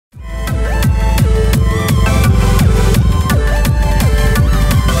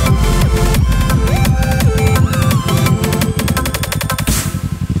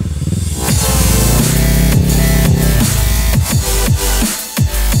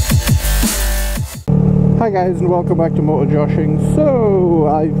Hi guys, and welcome back to Moto Joshing. So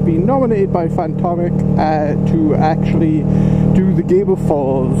I've been nominated by Phantomic to actually do the game of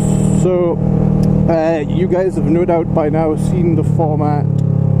 4's. So you guys have no doubt by now seen the format.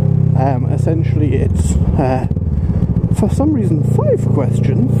 Essentially it's for some reason 5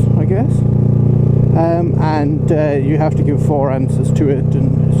 questions, I guess, and you have to give 4 answers to it,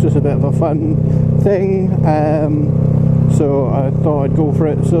 and it's just a bit of a fun thing. So I thought I'd go for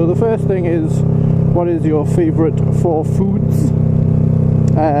it. So the first thing is, what is your favourite 4 foods?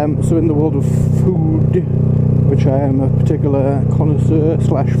 So in the world of food, which I am a particular connoisseur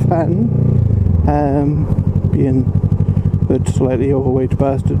 / fan, being the slightly overweight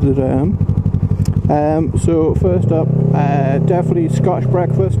bastard that I am. So first up, definitely Scottish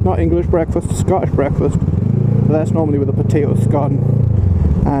breakfast, not English breakfast, Scottish breakfast. That's normally with a potato scone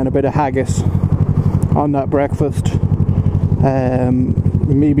and a bit of haggis on that breakfast.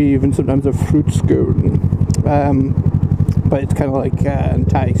 Maybe even sometimes a fruit scone, but it's kind of like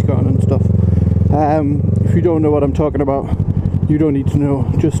tatty scone and stuff. If you don't know what I'm talking about, you don't need to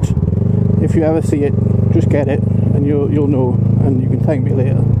know. Just if you ever see it, just get it, and you'll know, and you can thank me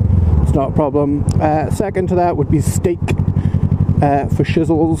later. It's not a problem. Second to that would be steak. For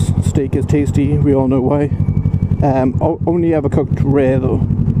shizzles, steak is tasty. We all know why. Only ever cooked rare though.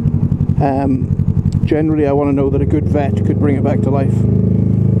 Generally I want to know that a good vet could bring it back to life.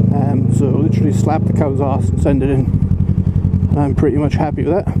 So literally slap the cow's ass and send it in. And I'm pretty much happy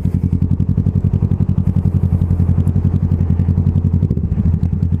with that.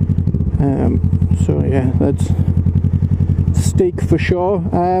 So yeah, that's steak for sure.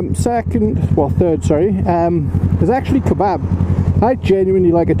 Third, sorry, is actually kebab. I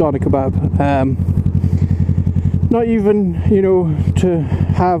genuinely like a doner kebab. Not even, to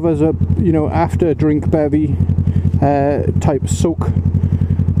have as a, after drink bevy type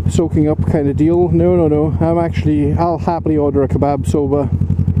soaking up kind of deal. No. I'll happily order a kebab sober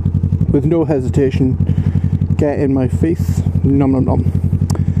with no hesitation. Get in my face. Nom nom nom.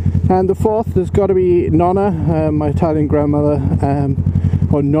 And the fourth, there's got to be nonna, my Italian grandmother,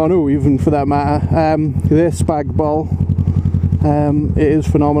 or nonno even for that matter. Their spag bol. It is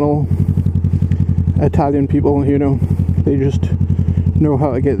phenomenal. Italian people, they just know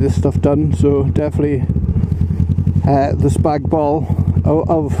how to get this stuff done. So definitely the spag bol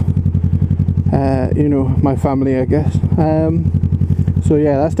of my family, I guess. So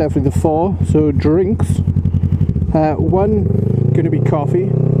yeah, that's definitely the 4. So drinks, 1 going to be coffee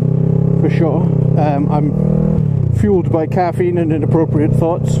for sure. I'm fueled by caffeine and inappropriate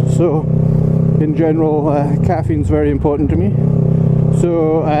thoughts, so in general caffeine's very important to me.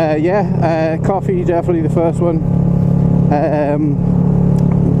 So coffee, definitely the first one.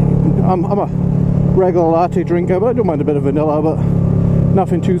 I'm a regular latte drinker, but I don't mind a bit of vanilla, but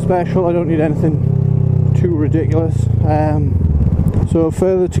nothing too special. I don't need anything too ridiculous. So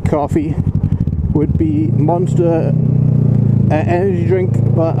further to coffee would be Monster energy drink,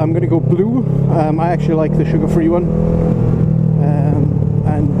 but I'm going to go blue. I actually like the sugar-free one,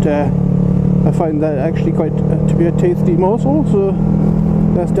 and I find that actually quite to be a tasty morsel, so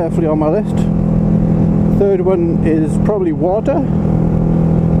that's definitely on my list. Third one is probably water.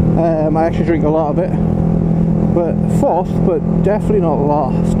 I actually drink a lot of it. But fourth, but definitely not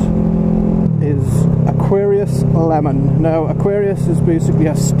last, is Aquarius Lemon. Now Aquarius is basically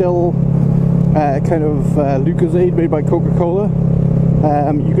a still kind of Lucozade made by Coca-Cola.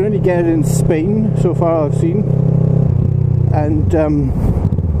 You can only get it in Spain so far I've seen, and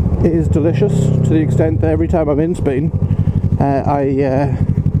it is delicious to the extent that every time I'm in Spain I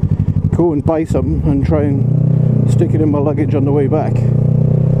go and buy some and try and stick it in my luggage on the way back,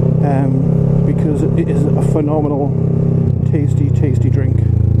 because it is a phenomenal tasty drink.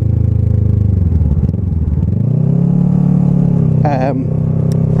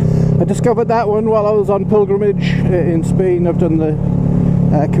 I discovered that one while I was on pilgrimage in Spain. I've done the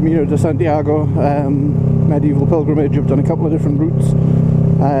Camino to Santiago medieval pilgrimage. I've done a couple of different routes.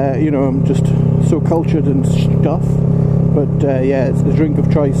 I'm just so cultured and stuff, but yeah, it's the drink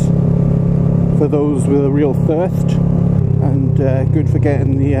of choice for those with a real thirst, and good for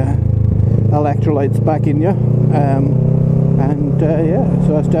getting the electrolytes back in you. Yeah,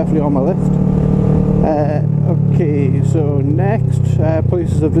 so that's definitely on my list. Okay, so next,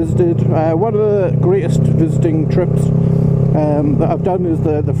 places I've visited. One of the greatest visiting trips that I've done is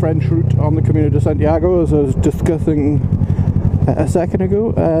the French route on the Camino de Santiago, as I was discussing a second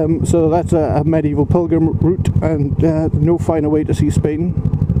ago. So that's a medieval pilgrim route, and no finer way to see Spain,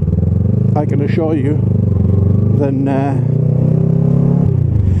 I can assure you, than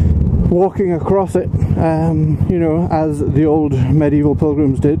walking across it, you know, as the old medieval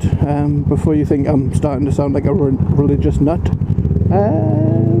pilgrims did. Before you think I'm starting to sound like a religious nut,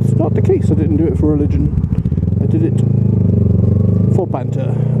 it's not the case. I didn't do it for religion, I did it for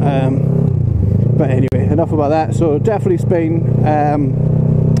banter. But anyway, enough about that. So definitely Spain.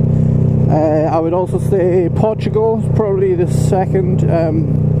 I would also say Portugal, probably the second.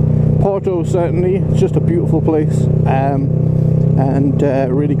 Porto, certainly. It's just a beautiful place, and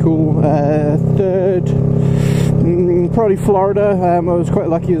really cool. Third, probably Florida. I was quite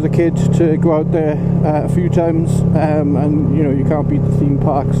lucky as a kid to go out there a few times, and you know, you can't beat the theme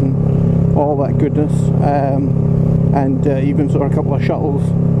parks and all that goodness, and even sort of a couple of shuttles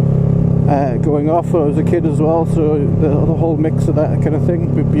going off when I was a kid as well, so the whole mix of that kind of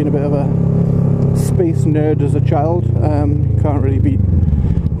thing. Being a bit of a space nerd as a child, you can't really beat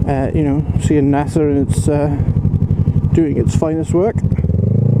you know, seeing NASA and it's doing its finest work.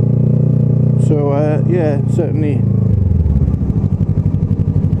 So yeah, certainly.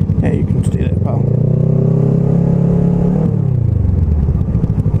 Yeah, you can stay there, pal.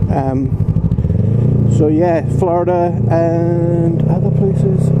 So yeah, Florida and other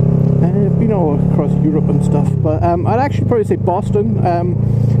places. I've been all across Europe and stuff, but I'd actually probably say Boston.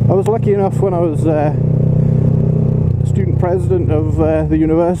 I was lucky enough when I was student president of the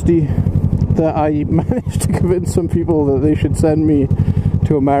university that I managed to convince some people that they should send me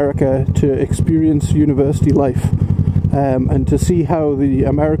to America to experience university life, and to see how the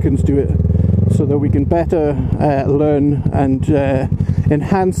Americans do it, so that we can better learn and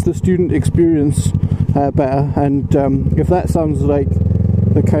enhance the student experience better. And if that sounds like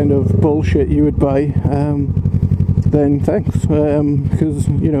the kind of bullshit you would buy, then thanks, because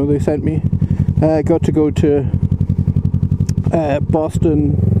you know, they sent me. Got to go to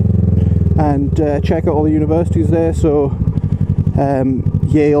Boston and check out all the universities there. So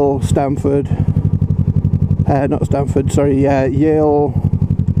Yale, Stanford, not Stanford, sorry, Yale,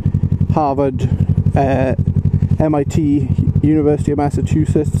 Harvard, MIT, University of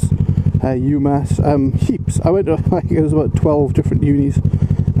Massachusetts, UMass, heaps. I went to, like, it was about 12 different unis,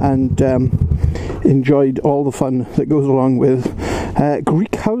 and enjoyed all the fun that goes along with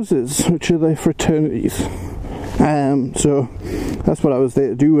Greek houses, which are the fraternities. So that's what I was there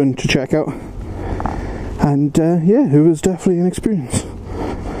to do and to check out, and yeah, it was definitely an experience.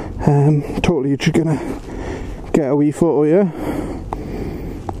 Totally just gonna get a wee photo here,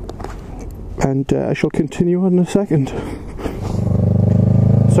 and I shall continue on in a second.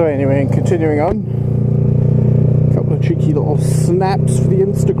 So anyway, continuing on, a couple of cheeky little snaps for the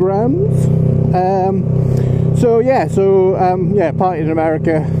Instagrams. So yeah, partying in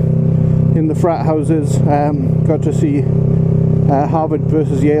America in the frat houses. Got to see Harvard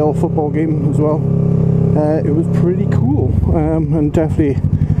versus Yale football game as well. It was pretty cool, and definitely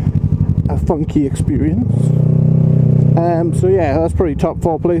a funky experience. So yeah, that's probably top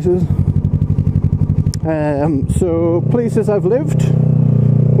 4 places. So places I've lived.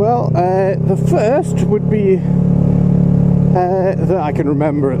 Well, the first would be that I can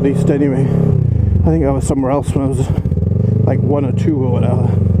remember, at least anyway. I think I was somewhere else when I was like 1 or 2 or whatever,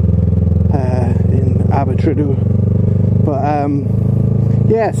 in Aberdeen. But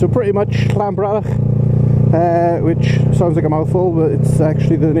yeah, so pretty much Llanbrach, which sounds like a mouthful, but it's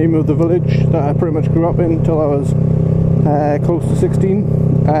actually the name of the village that I pretty much grew up in until I was close to 16.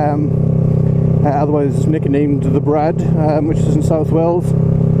 Otherwise nicknamed the Brad, which is in South Wales,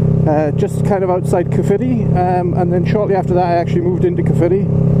 just kind of outside Caerphilly, and then shortly after that I actually moved into Caerphilly,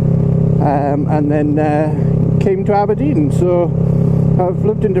 and then came to Aberdeen. So I've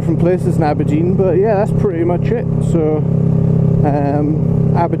lived in different places in Aberdeen, but yeah, that's pretty much it. So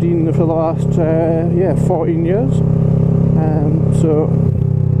Aberdeen for the last 14 years, so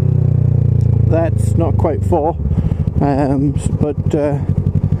that's not quite 4, but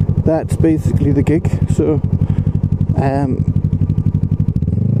that's basically the gig. So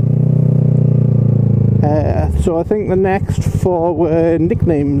so I think the next 4 were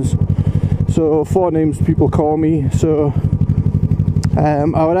nicknames, so 4 names people call me. So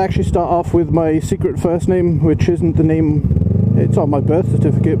I would actually start off with my secret first name, which isn't the name, it's on my birth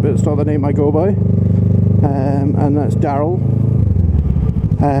certificate, but it's not the name I go by, and that's Daryl.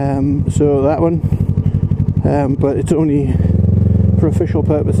 So that one, but it's only for official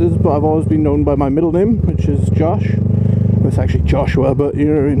purposes. But I've always been known by my middle name, which is Josh. It's actually Joshua, but you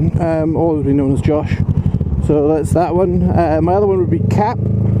know, always been known as Josh. So that's that one. My other one would be Cap.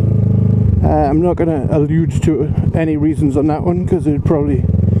 I'm not going to allude to any reasons on that one, because it would probably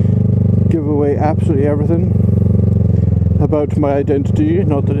give away absolutely everything about my identity.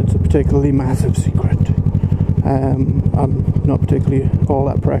 Not that it's a particularly massive secret. I'm not particularly all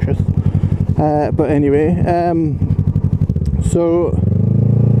that precious. But anyway, so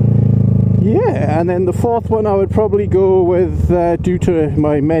yeah, and then the fourth one I would probably go with, due to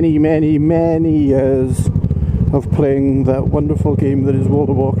my many years of playing that wonderful game that is World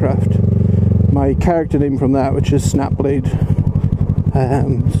of Warcraft, my character name from that, which is Snapblade.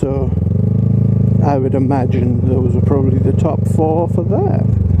 So I would imagine those are probably the top 4 for that.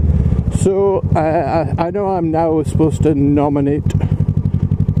 So I know I'm now supposed to nominate,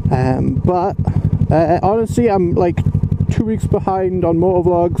 but honestly I'm like 2 weeks behind on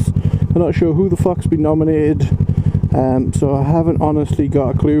MotoVlogs. I'm not sure who the fuck's been nominated, so I haven't honestly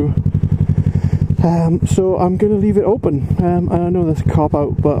got a clue. So I'm going to leave it open. And I know that's a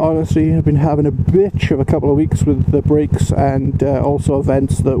cop-out, but honestly I've been having a bitch of a couple of weeks with the breaks, and also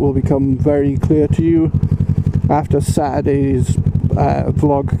events that will become very clear to you after Saturday's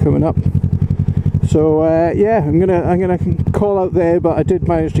vlog coming up. So yeah, I'm gonna call out there, but I did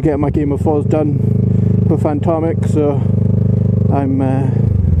manage to get my game of 4's done for Phantomic, so I'm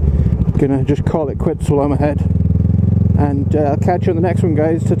gonna just call it quits while I'm ahead. And I'll catch you on the next one,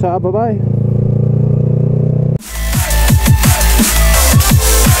 guys. Ta-ta, bye-bye.